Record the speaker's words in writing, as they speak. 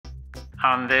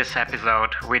On this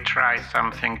episode, we try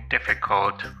something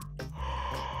difficult.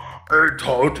 It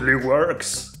totally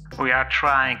works. We are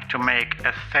trying to make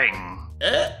a thing.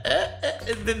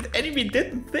 The enemy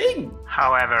didn't think.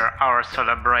 However, our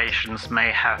celebrations may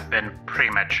have been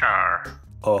premature.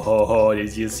 Oh ho ho,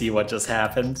 did you see what just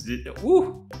happened?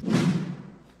 Woo!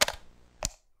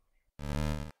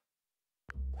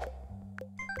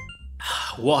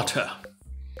 Water.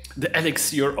 The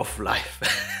elixir of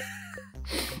life.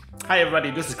 Hi everybody,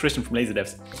 this is Christian from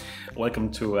GameDev.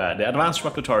 Welcome to the Advanced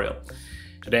Shmup tutorial.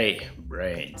 Today,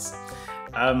 brains.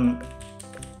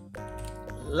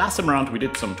 Last time around we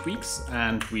did some tweaks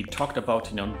and we talked about,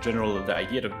 in general, the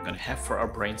idea that we're going to have for our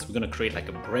brains. We're going to create like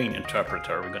a brain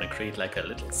interpreter. We're going to create like a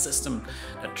little system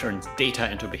that turns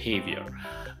data into behavior.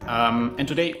 And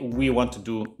today we want to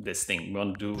do this thing. We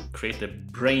want to create the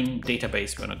brain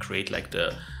database. We're going to create like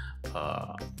the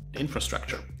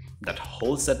infrastructure that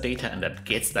holds that data and that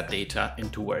gets that data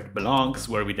into where it belongs,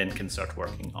 where we then can start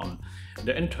working on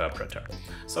the interpreter.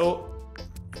 So,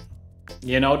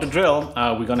 you know the drill,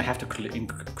 we're gonna have to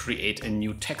create a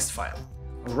new text file.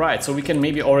 Right, so we can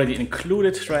maybe already include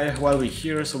it right while we're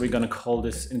here. So we're gonna call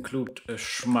this include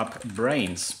shmup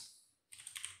brains.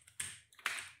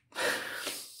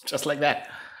 Just like that.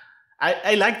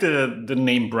 I like the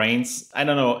name brains. I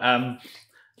don't know.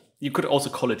 You could also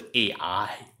call it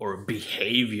AI or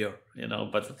behavior,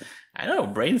 but I don't know,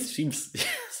 brains seems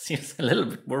a little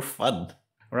bit more fun.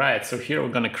 Right, so here we're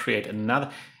gonna create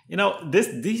another. We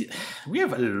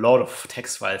have a lot of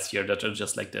text files here that are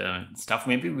just like the stuff.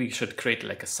 Maybe we should create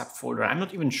like a subfolder. I'm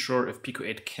not even sure if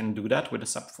Pico-8 can do that with a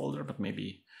subfolder, but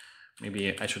maybe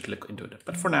I should look into it.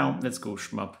 But for now, let's go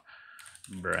shmup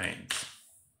brains.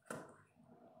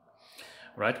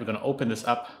 Right, we're gonna open this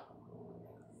up.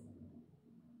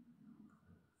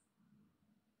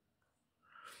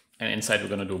 And inside we're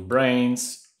gonna do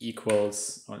brains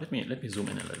equals, let me zoom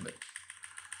in a little bit.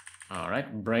 All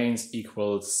right, brains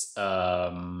equals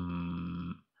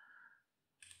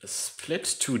split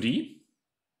 2D,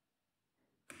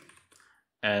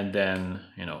 and then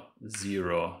 0,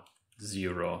 0,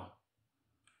 0,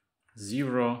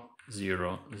 0,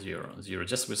 0, 0,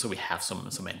 just so we have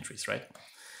some entries, right?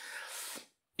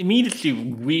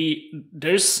 Immediately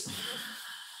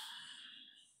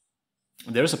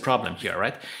there's a problem here,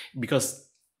 right? Because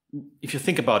if you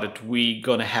think about it, we're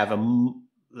gonna have a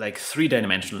like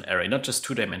 3-dimensional array, not just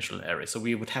 2-dimensional array. So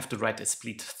we would have to write a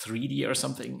split 3D or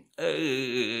something.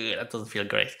 That doesn't feel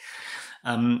great.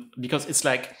 Because it's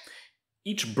like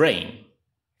each brain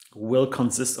will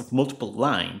consist of multiple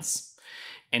lines,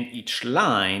 and each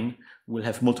line will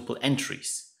have multiple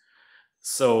entries.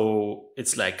 So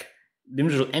it's like the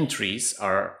individual entries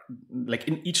are like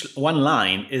in each one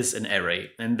line is an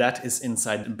array, and that is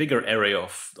inside the bigger array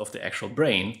of the actual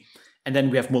brain. And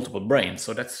then we have multiple brains,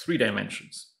 so that's 3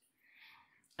 dimensions.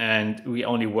 And we're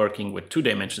only working with 2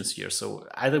 dimensions here. So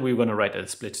either we're going to write a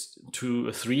split to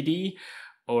 3D,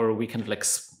 or we can like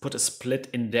put a split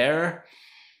in there.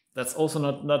 That's also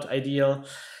not ideal.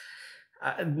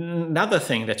 Another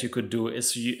thing that you could do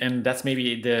is, and that's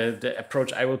maybe the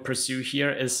approach I will pursue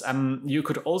here, is you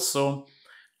could also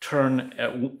turn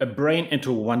a brain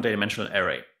into a 1-dimensional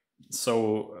array.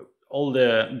 So all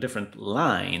the different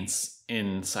lines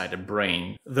inside a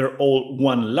brain, they're all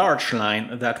one large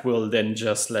line that will then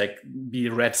just like be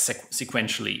read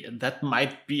sequentially. That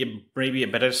might be maybe a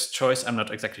better choice. I'm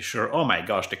not exactly sure. Oh my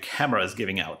gosh, the camera is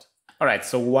giving out. All right,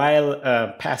 so while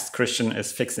past Christian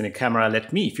is fixing the camera,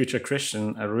 let me, future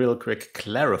Christian, real quick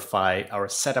clarify our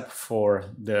setup for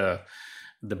the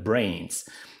brains.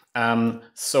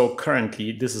 So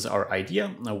currently, this is our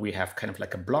idea. Now we have kind of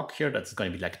like a block here that's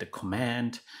going to be like the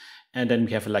command. And then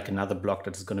we have like another block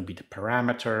that is going to be the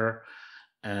parameter,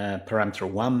 parameter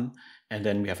 1. And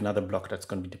then we have another block that's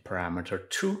going to be the parameter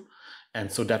 2.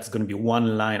 And so that's going to be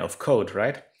one line of code,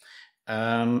 right?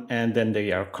 And then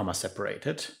they are comma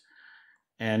separated.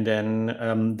 And then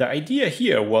the idea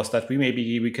here was that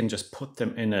we can just put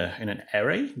them in an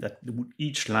array, that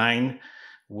each line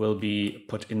will be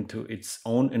put into its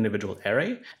own individual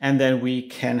array. And then we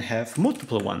can have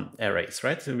multiple arrays,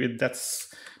 right? So that's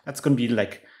going to be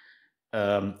like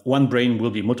one brain will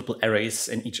be multiple arrays,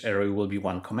 and each array will be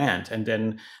one command. And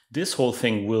then this whole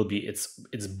thing will be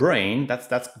its brain that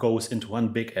goes into one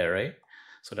big array.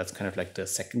 So that's kind of like the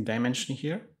 2nd dimension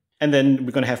here. And then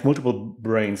we're going to have multiple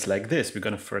brains like this. We're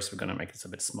going to make this a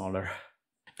bit smaller.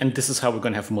 And this is how we're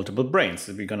going to have multiple brains.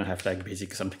 So we're going to have like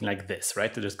basically something like this,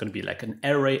 right? So there's going to be like an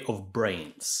array of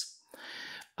brains,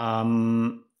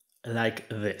 like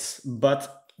this.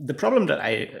 But the problem that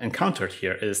I encountered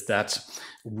here is that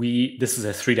this is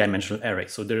a 3-dimensional array.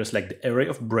 So there is like the array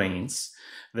of brains,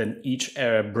 then each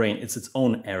brain is its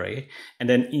own array. And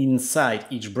then inside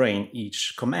each brain,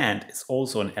 each command is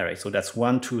also an array. So that's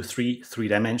 1, 2, 3, 3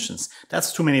 dimensions.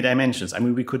 That's too many dimensions. I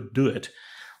mean, we could do it,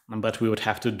 but we would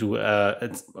have to do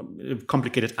a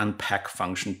complicated unpack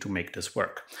function to make this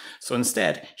work. So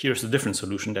instead, here's a different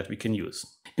solution that we can use.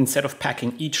 Instead of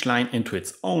packing each line into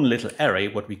its own little array,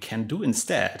 what we can do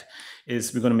instead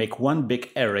is we're going to make one big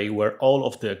array where all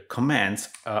of the commands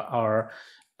are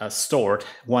stored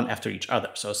one after each other.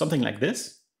 So something like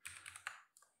this.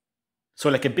 So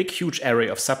like a big, huge array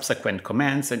of subsequent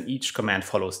commands, and each command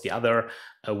follows the other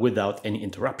without any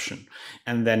interruption.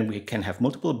 And then we can have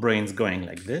multiple brains going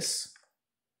like this.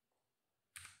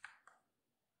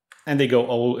 And they go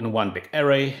all in one big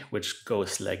array, which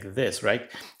goes like this,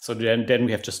 right? So then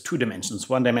we have just 2 dimensions.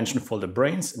 One dimension for the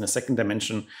brains, and the second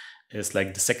dimension is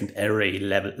like the second array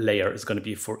layer is going to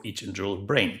be for each individual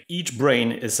brain. Each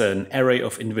brain is an array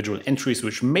of individual entries,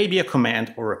 which may be a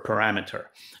command or a parameter.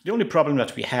 The only problem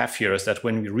that we have here is that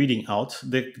when we're reading out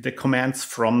the commands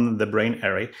from the brain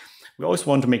array, we always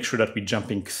want to make sure that we're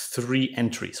jumping 3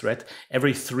 entries, right?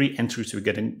 Every 3 entries, we're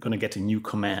going to get a new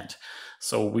command.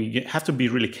 So we have to be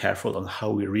really careful on how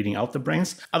we're reading out the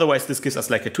brains. Otherwise, this gives us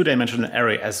like a 2-dimensional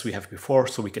array as we have before.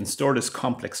 So we can store this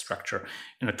complex structure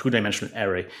in a 2-dimensional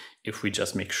array if we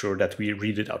just make sure that we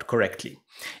read it out correctly.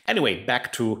 Anyway,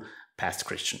 back to past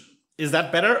Christian. Is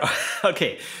that better?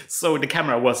 Okay, so the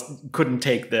camera couldn't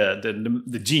take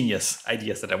the genius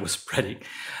ideas that I was spreading.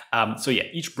 So yeah,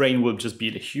 each brain will just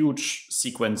be a huge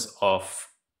sequence of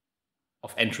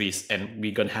entries, and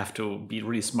we're gonna have to be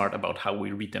really smart about how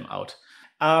we read them out.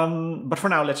 But for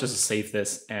now, let's just save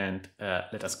this and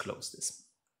let us close this.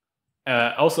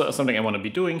 Also, something I want to be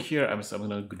doing here, I'm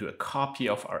going to do a copy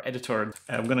of our editor.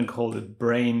 I'm going to call it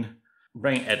brain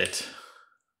edit.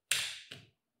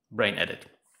 Brain edit.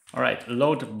 All right,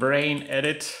 load brain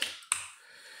edit.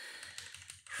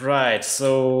 Right,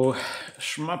 so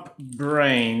shmup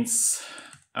brains.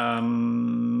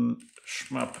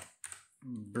 Shmup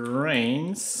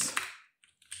brains.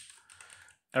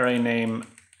 Array name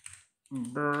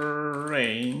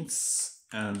brains,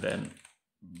 and then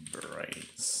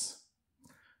brains.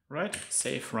 Right,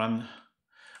 save, run.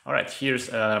 All right, here's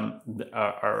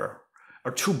our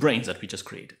 2 brains that we just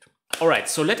created. All right,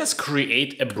 so let us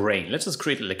create a brain. Let's just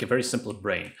create like a very simple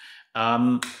brain.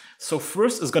 So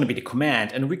first is going to be the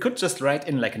command, and we could just write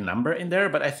in like a number in there,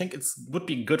 but I think it would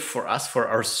be good for us, for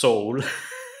our soul,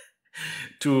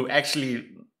 to actually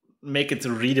make it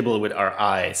readable with our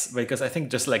eyes, because I think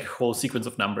just like a whole sequence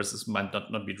of numbers might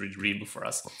not be really readable for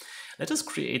us. Let us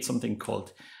create something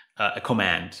called a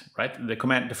command, right?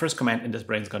 The first command in this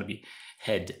brain is going to be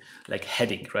head, like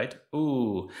heading, right?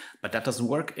 Ooh, but that doesn't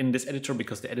work in this editor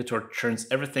because the editor turns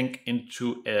everything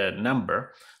into a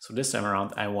number. So this time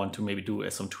around, I want to maybe do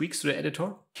some tweaks to the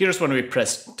editor. Here's when we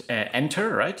press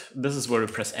enter, right? This is where we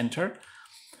press enter.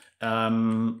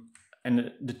 And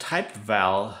the type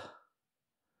val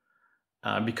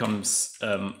becomes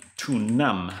to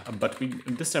num, but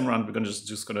this time around we're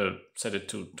just gonna set it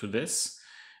to this,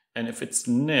 and if it's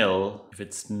nil,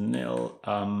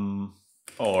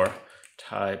 or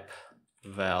type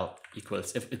val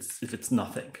equals if it's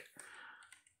nothing,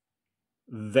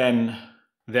 then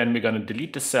we're gonna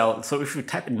delete the cell. So if we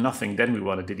type in nothing, then we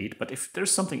want to delete, but if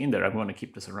there's something in there, I want to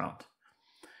keep this around,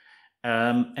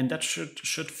 and that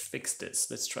should fix this.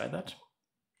 Let's try that.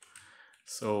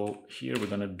 So here we're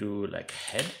gonna do like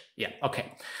head. Yeah,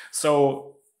 okay.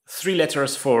 So 3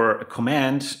 letters for a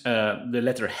command. The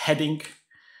letter heading.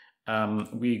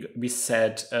 We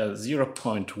said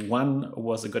 0.1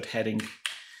 was a good heading,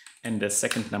 and the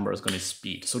second number is going to be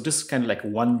speed. So this is kind of like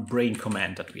one brain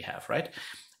command that we have, right?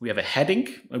 We have a heading.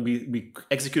 We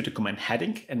execute the command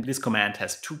heading, and this command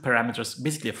has 2 parameters.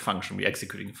 Basically, a function. We're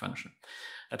executing a function.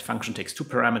 That function takes 2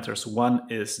 parameters. One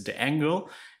is the angle,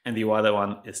 and the other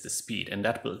one is the speed, and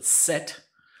that will set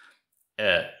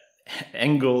an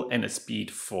angle and a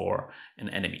speed for an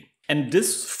enemy. And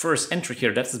this first entry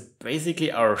here, that's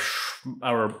basically our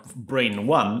brain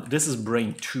 1. This is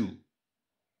brain 2.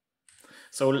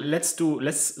 So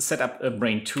let's set up a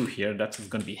brain 2 here. That's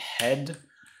going to be head.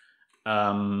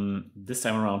 This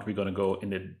time around, we're going to go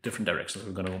in a different direction.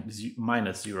 We're going to go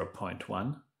minus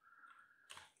 0.1.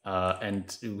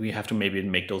 And we have to maybe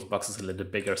make those boxes a little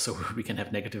bigger so we can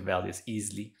have negative values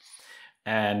easily.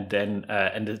 And then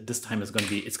this time it's going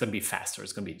to be faster.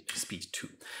 It's going to be speed 2,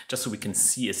 just so we can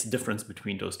see a difference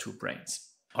between those 2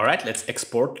 brains. All right, let's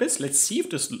export this. Let's see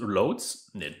if this loads.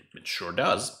 It sure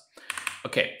does.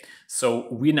 Okay, so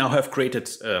we now have created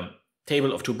a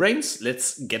table of 2 brains.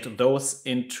 Let's get those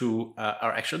into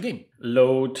our actual game.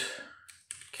 Load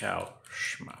cow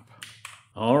shmup.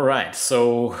 All right,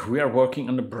 so we are working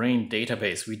on the brain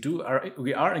database.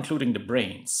 We are including the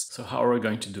brains. So how are we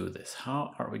going to do this?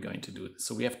 How are we going to do this?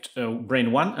 So we have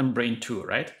brain 1 and brain 2,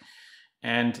 right?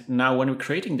 And now when we're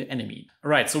creating the enemy,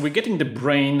 right? So we're getting the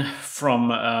brain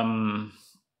from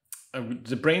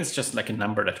the brain is just like a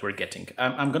number that we're getting.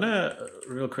 I'm gonna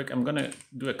real quick. I'm gonna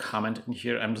do a comment in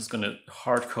here. I'm just gonna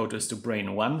hard code this to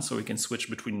brain 1, so we can switch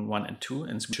between 1 and 2,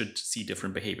 and we should see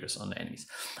different behaviors on the enemies.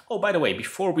 Oh, by the way,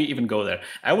 before we even go there,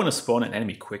 I want to spawn an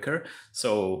enemy quicker,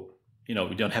 so we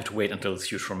don't have to wait until this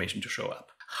huge formation to show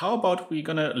up. How about we're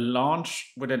gonna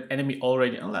launch with an enemy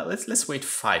already? Let's wait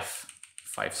five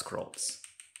scrolls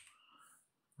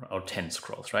or 10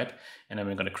 scrolls, right? And then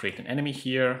we're gonna create an enemy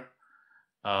here.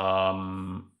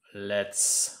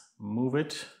 Let's move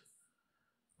it.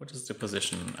 What is the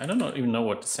position? I don't even know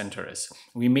what the center is.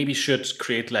 We maybe should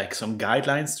create like some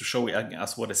guidelines to show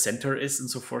us what a center is and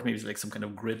so forth. Maybe like some kind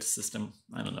of grid system.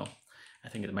 I don't know. I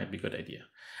think it might be a good idea.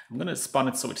 I'm gonna spawn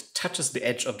it so it touches the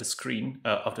edge of the screen,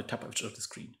 of the top edge of the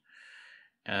screen.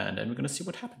 And then we're gonna see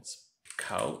what happens.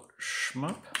 Cow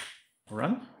shmup,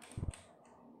 run.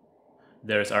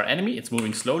 There's our enemy. It's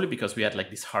moving slowly because we had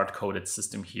like this hard-coded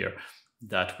system here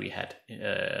that we have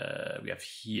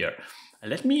here.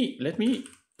 Let me.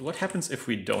 What happens if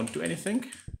we don't do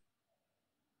anything?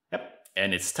 Yep,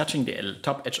 and it's touching the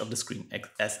top edge of the screen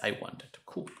as I wanted.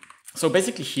 Cool. So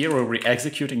basically here where we're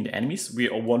executing the enemies, we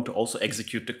want to also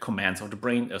execute the commands of the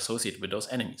brain associated with those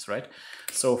enemies, right?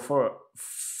 So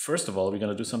first of all, we're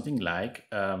gonna do something like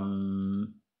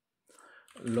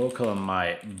local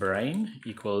my brain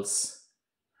equals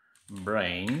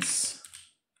brains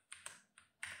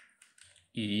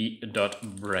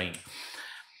e.brain.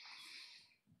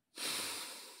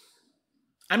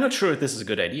 I'm not sure if this is a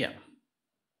good idea.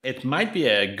 It might be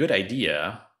a good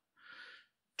idea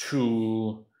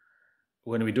to,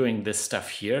 when we're doing this stuff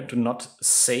here, to not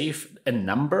save a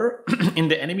number in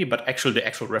the enemy, but the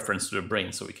actual reference to the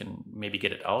brain, so we can maybe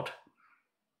get it out.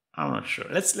 I'm not sure.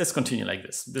 Let's continue like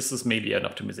this. This is maybe an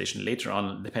optimization later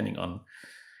on, depending on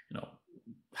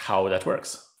how that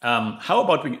works. How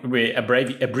about we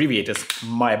abbreviate as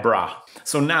my bra?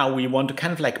 So now we want to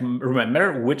kind of like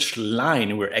remember which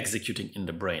line we're executing in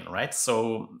the brain, right?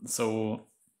 So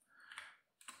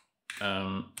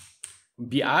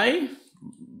bi,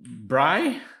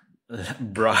 bri,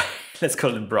 let's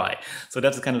call it bri. So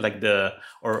that's kind of like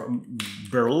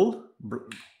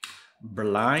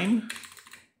berline,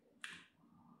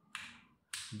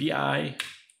 bi,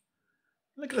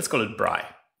 let's call it bri.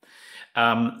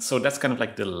 So that's kind of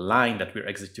like the line that we're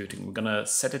executing. We're gonna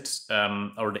set it,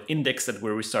 or the index that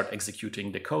where we start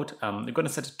executing the code. We're gonna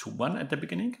set it to 1 at the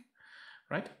beginning,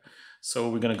 right? So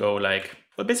we're gonna go like,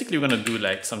 well, basically we're gonna do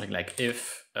like something like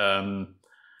if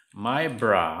my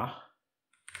bra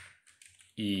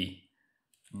e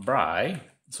bri.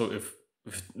 So if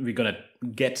we're gonna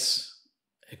get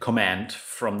a command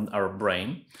from our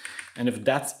brain, and if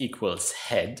that equals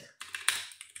head,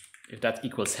 if that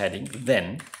equals heading,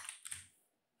 then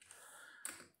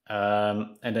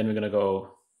and then we're gonna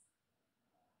go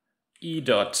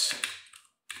e.ang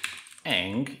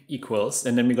equals,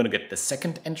 and then we're gonna get the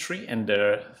second entry and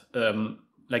the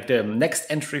like the next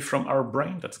entry from our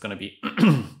brain. That's gonna be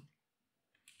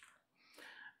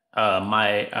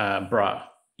my bra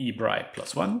e bri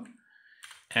plus 1,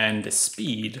 and the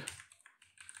speed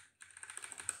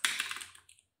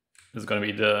is gonna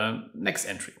be the next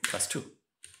entry plus 2.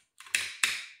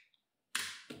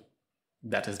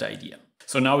 That is the idea.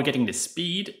 So now we're getting the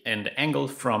speed and the angle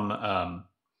from our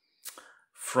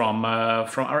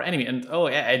enemy. And oh,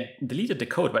 yeah, I deleted the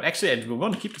code, but actually we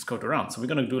want to keep this code around. So we're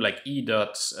going to do like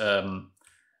so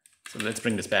let's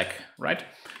bring this back, right?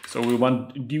 So we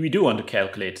do want to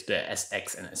calculate the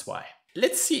SX and SY.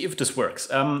 Let's see if this works.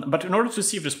 But in order to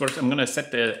see if this works, I'm going to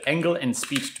set the angle and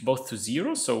speed both to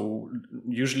 0. So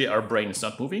usually our brain is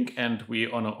not moving, and we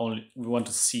want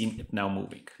to see it now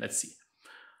moving. Let's see.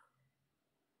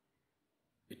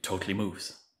 It totally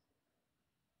moves.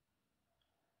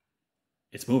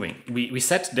 It's moving. We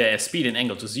set the speed and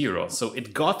angle to 0, so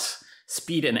it got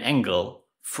speed and angle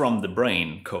from the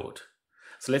brain code.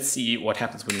 So let's see what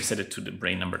happens when we set it to the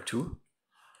brain number 2.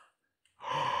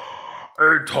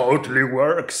 It totally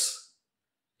works.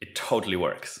 It totally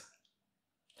works.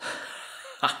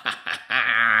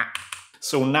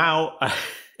 So now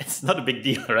it's not a big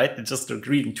deal, right? It's just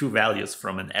reading 2 values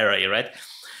from an array, right?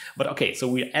 But okay, so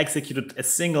we executed a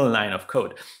single line of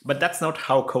code, but that's not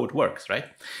how code works, right?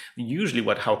 Usually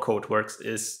how code works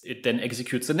is it then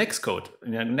executes the next code,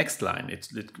 the next line.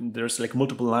 There's like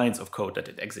multiple lines of code that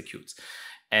it executes.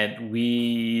 And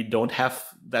we don't have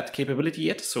that capability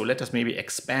yet, so let us maybe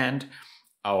expand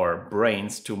our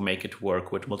brains to make it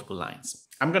work with multiple lines.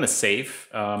 I'm gonna save.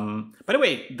 By the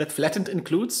way, that flattened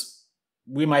includes,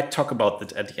 we might talk about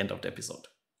that at the end of the episode.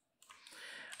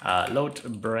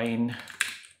 Load brain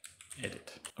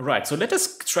edit. Right, so let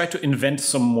us try to invent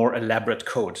some more elaborate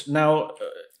code. Now,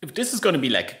 if this is going to be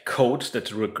like code that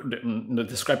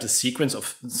describes a sequence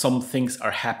of some things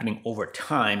are happening over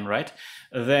time, right?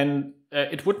 Then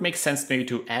it would make sense maybe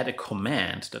to add a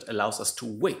command that allows us to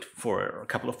wait for a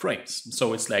couple of frames.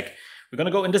 So it's like, we're going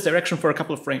to go in this direction for a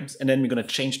couple of frames, and then we're going to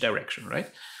change direction,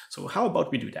 right? So how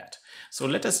about we do that? So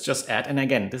let us just add, and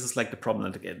again, this is like the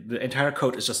problem. The entire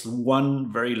code is just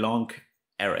one very long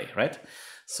array, right?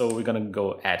 So we're going to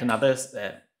go add another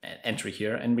entry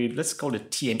here, and let's call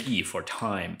it TME for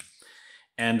time.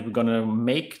 And we're going to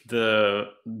make or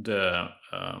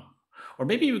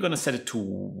maybe we're going to set it to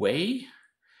way.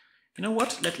 You know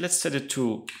what? Let's set it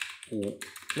to,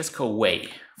 let's call way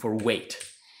for wait.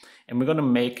 And we're going to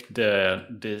make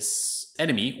this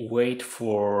enemy wait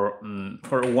for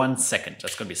 1 second.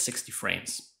 That's going to be 60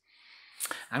 frames.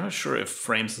 I'm not sure if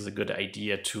frames is a good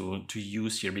idea to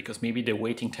use here, because maybe the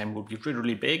waiting time will be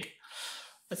really big.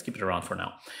 Let's keep it around for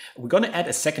now. We're going to add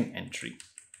a second entry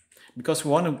because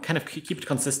we want to kind of keep it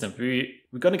consistent. We're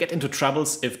going to get into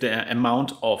troubles if the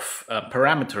amount of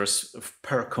parameters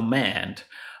per command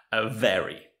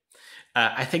vary.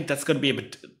 I think that's going to be a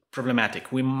bit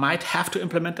problematic. We might have to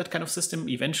implement that kind of system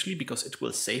eventually because it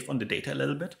will save on the data a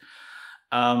little bit.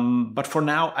 But for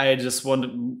now, I just want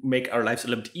to make our lives a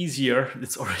little bit easier.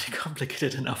 It's already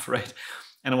complicated enough, right?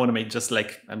 And I want to make just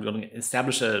like, I'm going to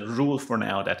establish a rule for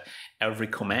now that every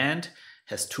command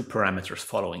has 2 parameters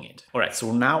following it. All right,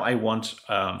 so now I want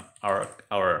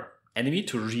our enemy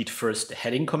to read first the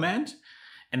heading command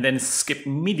and then skip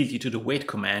immediately to the wait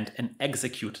command and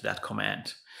execute that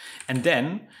command. And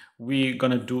then we're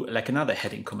going to do like another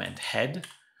heading command, head,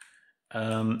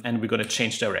 and we're going to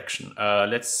change direction.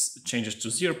 Let's change it to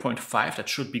 0.5. That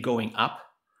should be going up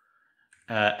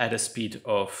at a speed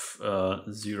of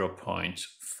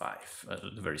 0.5,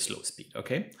 a very slow speed,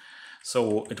 okay?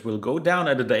 So it will go down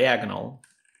at a diagonal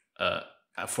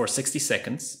for 60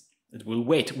 seconds. It will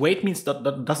wait. Wait means that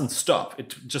doesn't stop.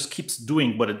 It just keeps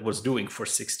doing what it was doing for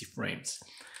 60 frames.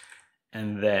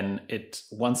 And then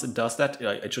once it does that,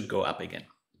 it should go up again.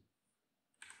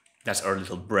 That's our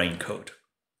little brain code.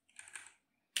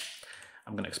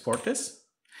 I'm going to export this.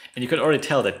 And you can already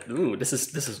tell that, ooh, this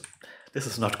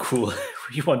is not cool.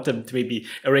 We want them to maybe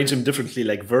arrange them differently,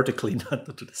 like vertically,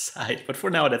 not to the side. But for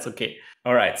now, that's okay.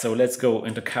 All right, so let's go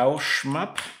into cow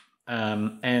shmup.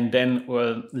 And then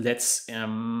let's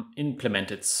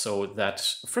implement it so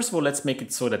that, first of all, let's make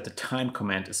it so that the time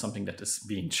command is something that is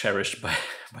being cherished by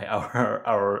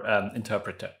our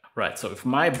interpreter. Right, so if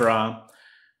my bra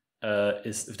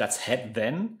if that's head,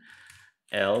 then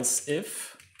else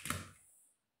if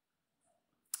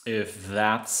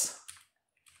that's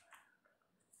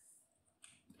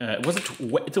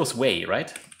it was way,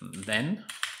 right? Then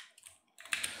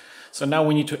so now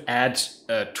we need to add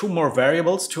 2 more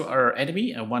variables to our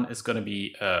enemy, and one is going to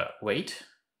be wait.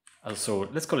 So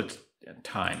let's call it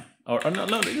time, or no,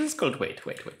 let's call it wait.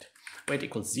 Wait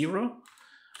equals 0.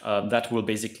 That will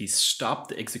basically stop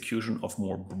the execution of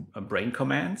more brain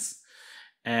commands.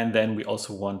 And then we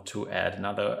also want to add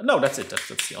another, no, that's it. That's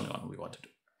the only one we want to do.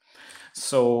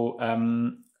 So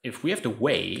if we have the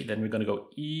way, then we're going to go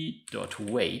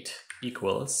e.wait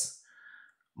equals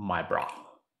my bra.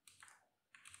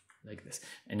 Like this.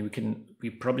 And we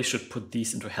probably should put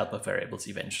these into helper variables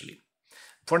eventually.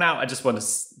 For now, I just want to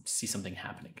see something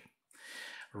happening.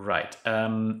 Right.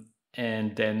 And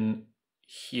then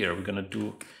here we're going to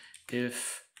do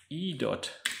if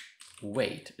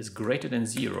e.wait is greater than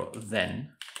 0,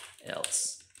 then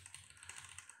else.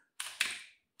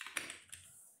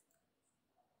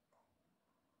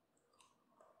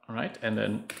 All right. And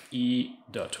then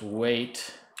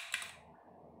e.wait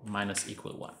minus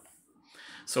equal 1.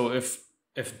 So if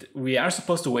we are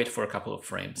supposed to wait for a couple of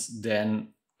frames,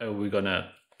 then we're going to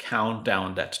count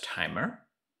down that timer.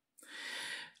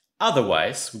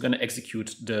 Otherwise, we're going to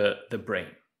execute the brain.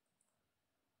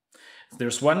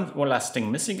 There's one last thing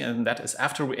missing, and that is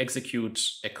after we execute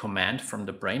a command from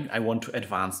the brain, I want to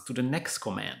advance to the next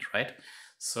command, right?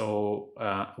 So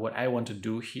what I want to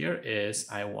do here is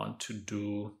I want to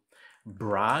do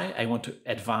bry. I want to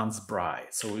advance bry.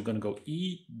 So we're going to go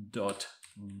e.bry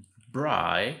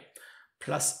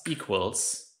plus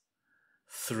equals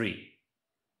 3.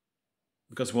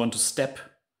 Because we want to step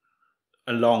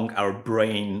along our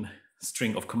brain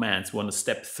string of commands. We want to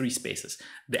step 3 spaces.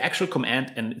 The actual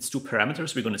command and its 2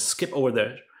 parameters, we're going to skip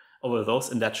over those,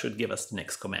 and that should give us the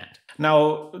next command.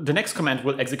 Now, the next command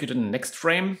will execute in the next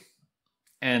frame.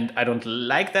 And I don't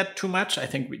like that too much. I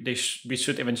think we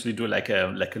should eventually do like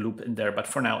a loop in there, but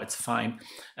for now it's fine.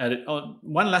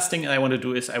 One last thing I want to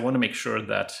do is I want to make sure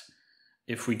that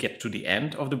if we get to the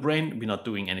end of the brain, we're not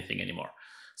doing anything anymore.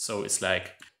 So it's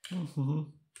like,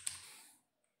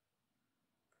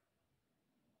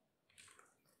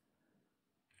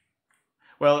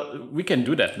 well, we can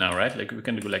do that now, right? Like we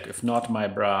can do like, if not my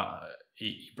bra,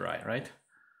 bri, right?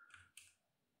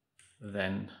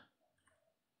 Then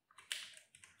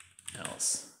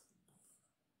else.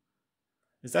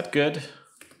 Is that good?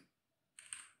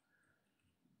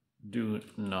 Do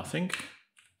nothing.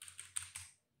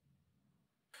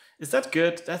 Is that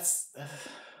good? That's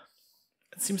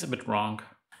it seems a bit wrong.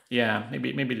 Yeah,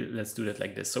 maybe let's do that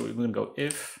like this. So we're gonna go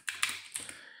if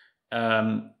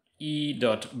e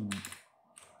dot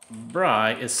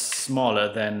bri is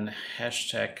smaller than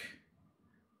hashtag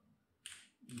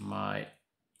my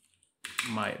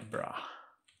bra.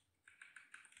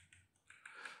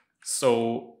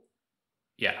 So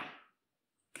yeah,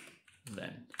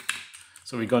 then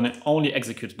so we're gonna only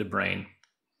execute the brain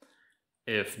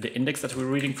if the index that we're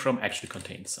reading from actually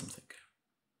contains something.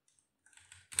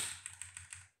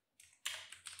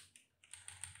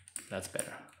 That's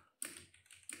better.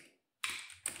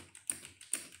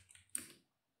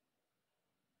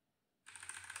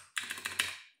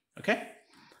 Okay,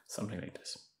 something like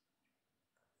this.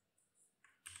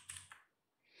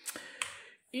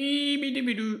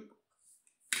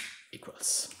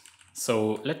 Equals.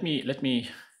 So let me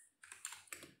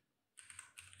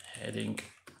heading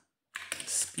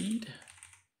speed,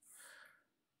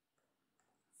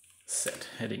 set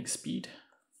heading speed,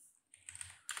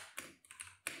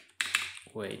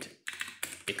 wait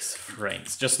x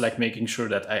frames, just like making sure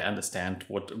that I understand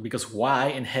what, because Y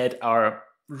and head are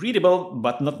readable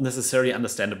but not necessarily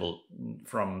understandable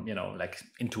from, you know, like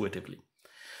intuitively.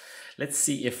 Let's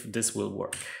see if this will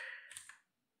work.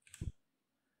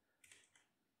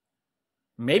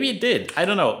 Maybe it did. I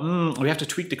don't know. We have to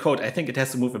tweak the code. I think it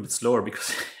has to move a bit slower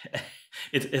because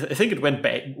I think it went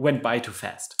by too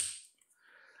fast.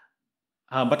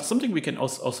 But something we can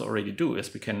also already do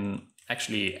is we can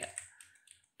actually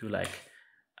do like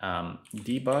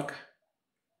debug,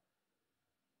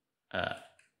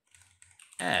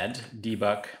 add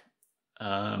debug,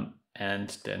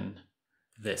 and then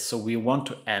this. So we want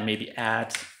to maybe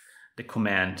add the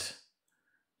command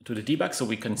to the debug so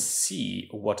we can see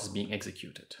what is being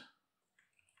executed.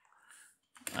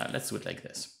 Let's do it like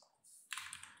this.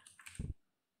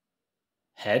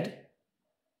 Head.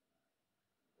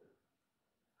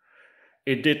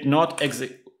 It did not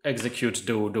execute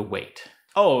the wait.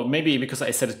 Oh, maybe because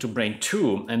I set it to brain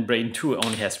 2 and brain 2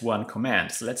 only has one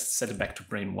command. So let's set it back to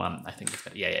brain 1. I think it's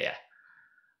better. Yeah.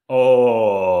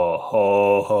 Oh,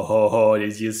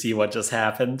 did you see what just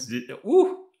happened?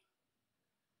 Ooh.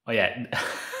 Oh yeah.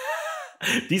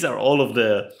 These are all of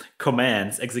the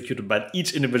commands executed by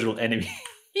each individual enemy.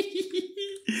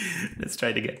 Let's try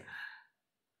it again.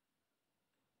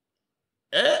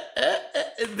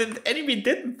 The enemy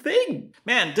didn't think.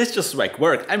 Man, this just like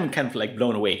worked. I'm kind of like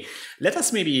blown away. Let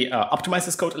us maybe optimize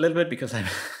this code a little bit because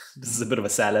this is a bit of a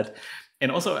salad.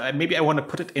 And also maybe I want to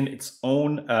put it in its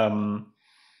own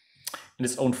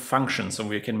function, so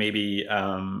we can maybe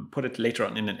put it later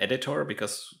on in an editor,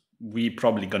 because we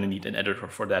probably gonna need an editor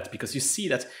for that, because you see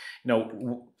that, you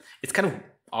know, it's kind of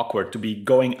awkward to be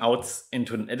going out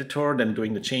into an editor, then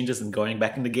doing the changes and going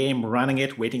back in the game, running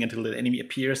it, waiting until the enemy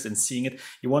appears and seeing it.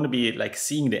 You want to be like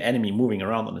seeing the enemy moving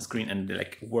around on the screen and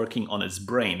like working on its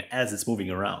brain as it's moving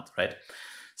around, right?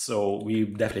 So we're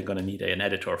definitely gonna need an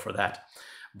editor for that.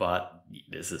 But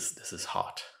this is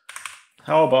hot.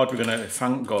 How about we're gonna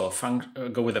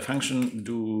go with a function,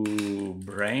 do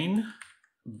brain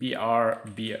bri,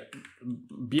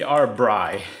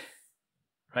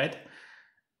 right?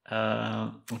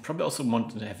 We probably also want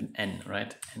to have an n,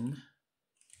 right? N.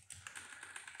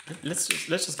 Let's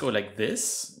just go like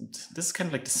this. This is kind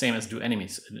of like the same as do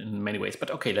enemies in many ways, but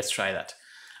okay, let's try that.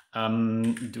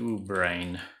 Do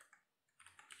brain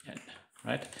n,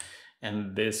 right?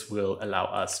 And this will allow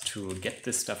us to get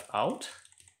this stuff out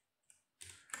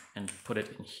and put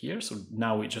it in here. So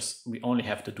now we only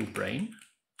have to do brain.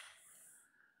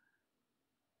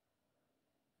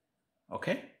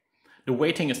 Okay. The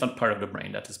waiting is not part of the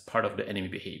brain, that is part of the enemy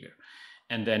behavior.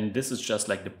 And then this is just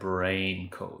like the brain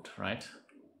code, right?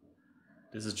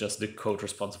 This is just the code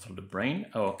responsible for the brain.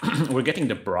 Oh, we're getting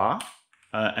the bra,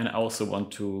 and I also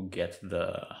want to get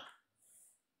the...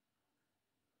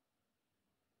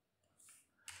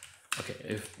 Okay,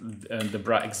 if the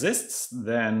bra exists,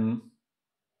 then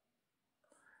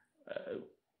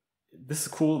this is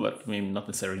cool, but maybe not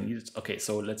necessarily needed. Okay,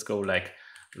 so let's go like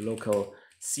local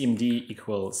cmd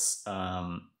equals,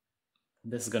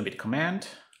 this is going to be the command.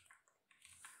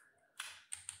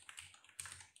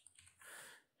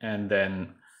 And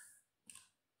then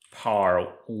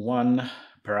par1,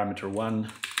 parameter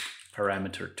 1,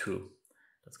 parameter 2.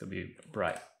 That's going to be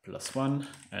bri plus 1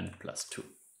 and plus 2.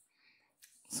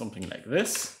 Something like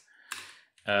this.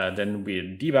 Then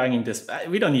we're debugging this.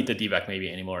 We don't need the debug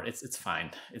maybe anymore. It's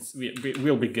fine.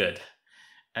 We'll be good.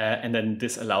 And then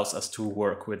this allows us to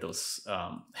work with those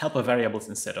helper variables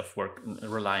instead of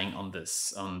relying on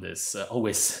this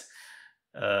always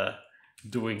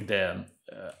doing the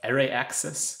array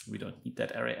access. We don't need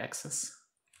that array access.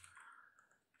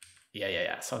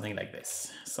 Yeah. Something like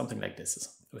this. Something like this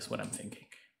is what I'm thinking.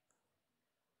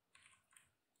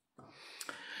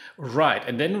 Right,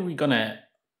 and then we're gonna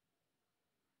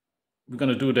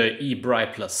do the e-bri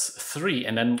plus 3,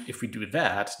 and then if we do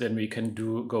that, then we can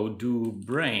go do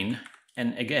brain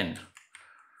and again,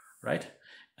 right?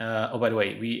 Oh, by the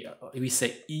way, we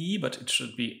say e, but it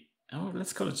should be, oh,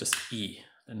 let's call it just e,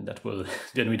 and that will,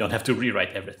 then we don't have to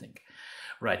rewrite everything.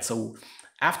 Right, so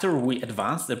after we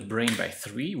advance the brain by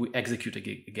 3, we execute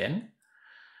again,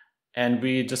 and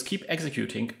we just keep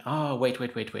executing. Oh,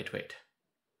 wait.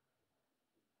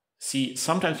 See,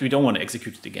 sometimes we don't want to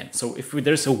execute it again. So if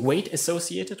there's a wait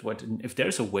associated, if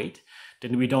there's a wait,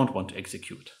 then we don't want to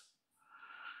execute.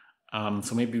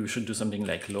 So maybe we should do something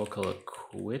like local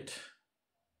quit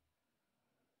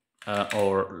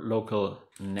or local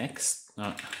next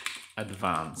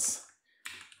advance.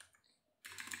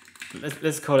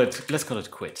 Let's call it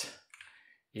quit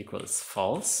equals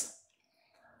false,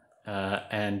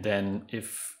 and then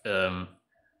if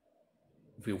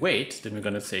we wait, then we're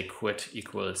going to say quit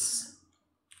equals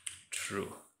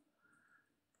true.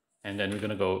 And then we're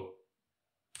going to go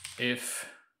if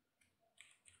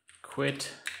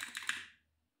quit,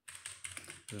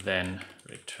 then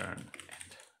return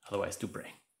end. Otherwise, do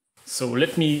brain. So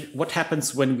what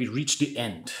happens when we reach the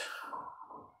end?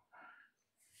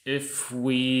 If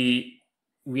we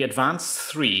advance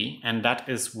 3, and that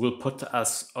will put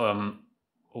us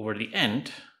over the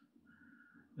end,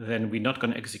 then we're not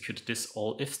going to execute this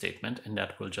all if statement, and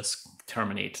that will just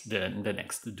terminate the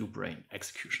next do brain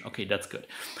execution. Okay, that's good.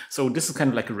 So this is kind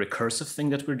of like a recursive thing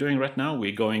that we're doing right now.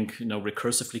 We're going,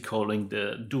 recursively calling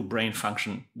the do brain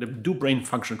function. The do brain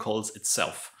function calls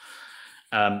itself,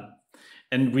 and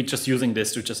we're just using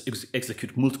this to just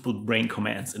execute multiple brain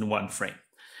commands in one frame.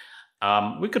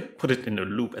 We could put it in a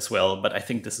loop as well, but I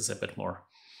think this is a bit more.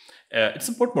 It's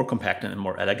a bit more compact and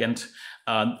more elegant.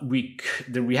 We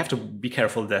have to be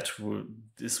careful that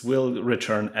this will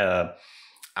return an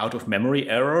out-of-memory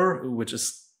error, which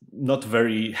is not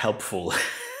very helpful.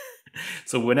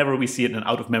 So whenever we see an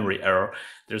out-of-memory error,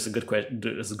 there's a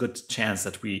good chance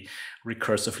that we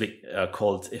recursively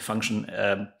called a function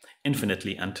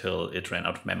infinitely until it ran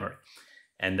out of memory,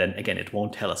 and then again it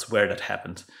won't tell us where that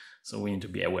happened. So we need to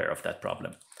be aware of that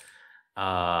problem.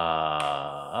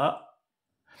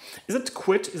 Is it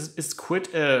quit? Is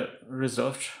quit a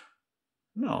reserved?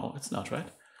 No, it's not, right?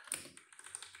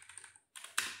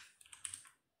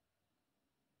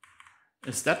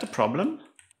 Is that the problem?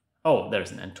 Oh,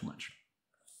 there's an end too much.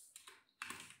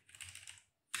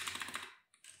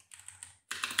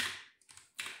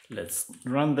 Let's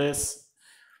run this.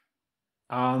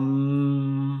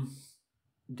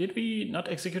 Did we not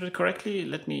execute it correctly?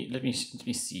 Let me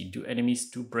see. Do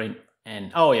enemies do brain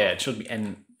n? Oh yeah, it should be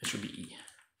n. It should be e.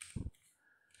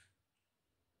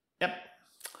 Yep,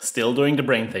 still doing the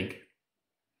brain thing.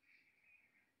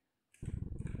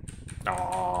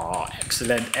 Oh,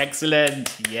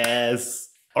 excellent, yes.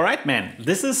 All right, man,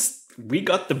 we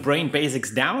got the brain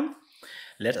basics down.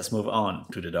 Let us move on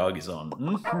to the Doggie Zone.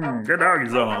 The Doggie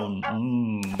Zone.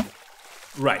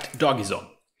 Right, Doggie Zone.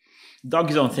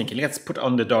 Doggie Zone thinking. Let's put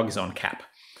on the Doggie Zone cap.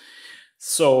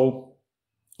 So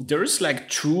there's like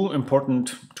two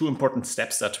important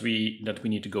steps that we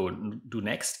need to go and do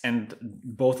next, and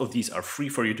both of these are free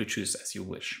for you to choose as you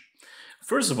wish.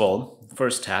 First of all,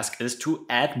 first task is to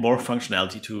add more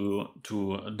functionality to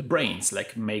the brains,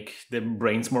 like make the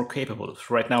brains more capable.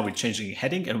 Right now we're changing a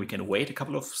heading and we can wait a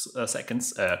couple of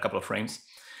seconds, a couple of frames.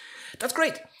 That's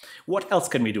great. What else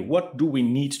can we do? What do we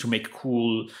need to make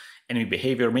cool enemy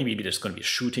behavior? Maybe there's going to be a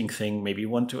shooting thing. Maybe you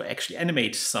want to actually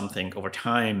animate something over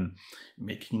time,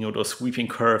 making those sweeping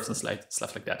curves and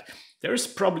stuff like that. There's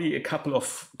probably a couple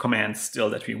of commands still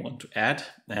that we want to add.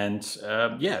 And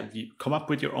yeah, you come up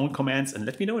with your own commands and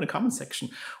let me know in the comment section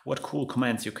what cool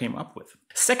commands you came up with.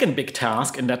 Second big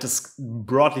task, and that is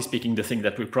broadly speaking the thing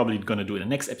that we're probably going to do in the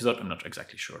next episode. I'm not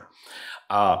exactly sure.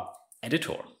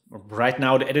 Editor. Right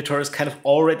now the editor is kind of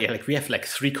already, like we have like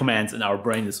 3 commands and our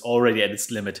brain is already at its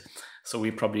limit. So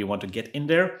we probably want to get in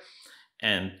there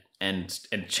and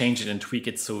change it and tweak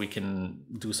it so we can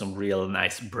do some real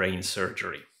nice brain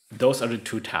surgery. Those are the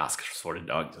 2 tasks for the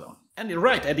Doggie Zone. And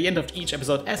right at the end of each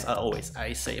episode, as always,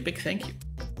 I say a big thank you.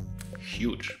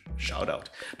 Huge shout out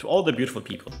to all the beautiful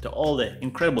people, to all the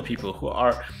incredible people who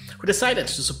decided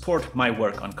to support my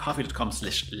work on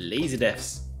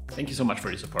coffee.com/lazydevs. Thank you so much for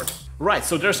your support. Right,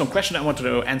 so there's some question I wanted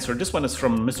to answer. This one is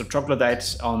from Mr.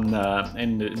 Troglodyte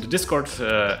in the Discord,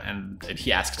 and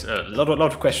he asked a lot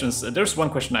of questions. There's one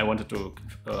question I wanted to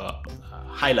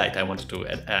highlight, I wanted to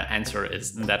answer,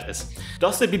 and that is,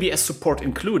 does the BBS support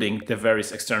including the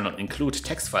various external include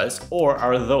text files, or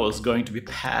are those going to be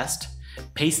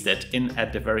pasted in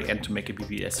at the very end to make a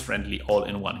BBS friendly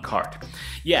all-in-one card?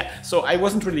 Yeah, so I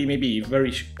wasn't really maybe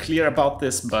very clear about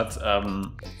this, but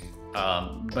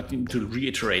to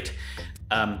reiterate,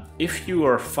 if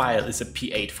your file is a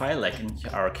P8 file, like in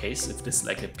our case, if this is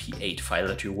like a P8 file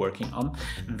that you're working on,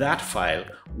 that file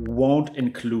won't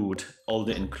include all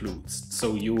the includes.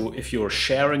 So if you're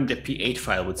sharing the P8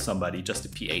 file with somebody, just a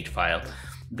P8 file,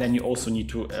 then you also need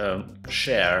to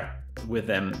share with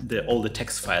them all the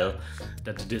text file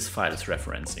that this file is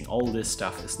referencing. All this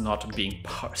stuff is not being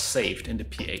saved in the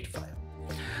P8 file.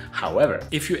 However,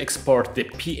 if you export the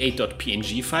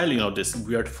p8.png file, this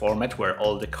weird format where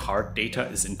all the card data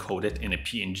is encoded in a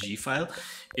PNG file,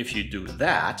 if you do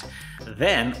that,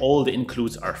 then all the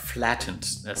includes are flattened,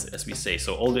 as we say.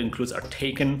 So all the includes are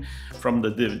taken from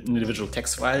the individual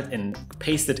text file and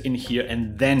pasted in here,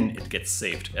 and then it gets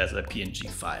saved as a PNG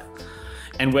file.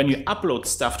 And when you upload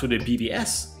stuff to the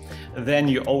BBS, then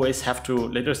you always have to,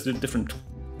 there's different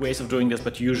ways of doing this,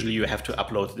 but usually you have to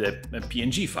upload the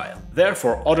PNG file.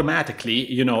 Therefore, automatically,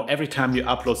 every time you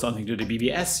upload something to the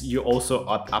BBS, you also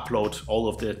upload all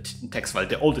of the text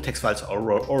files. All the text files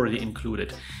are already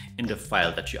included in the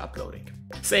file that you're uploading.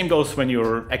 Same goes when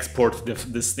you export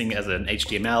this thing as an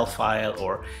HTML file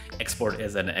or export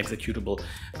as an executable.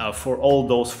 For all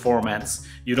those formats,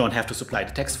 you don't have to supply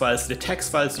the text files. The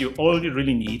text files you only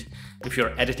really need if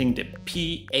you're editing the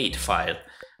P8 file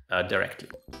directly.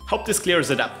 Hope this clears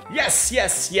it up.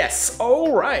 Yes.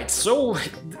 All right, so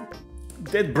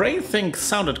that brain thing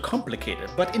sounded complicated,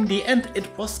 but in the end it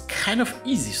was kind of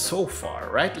easy so far,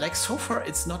 right? Like so far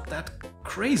it's not that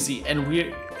crazy, and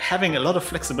we're having a lot of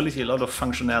flexibility, a lot of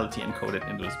functionality encoded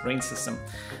into this brain system.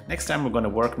 Next time we're gonna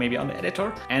work maybe on the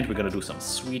editor, and we're gonna do some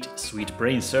sweet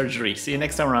brain surgery. See you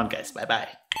next time around, guys. Bye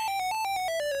bye.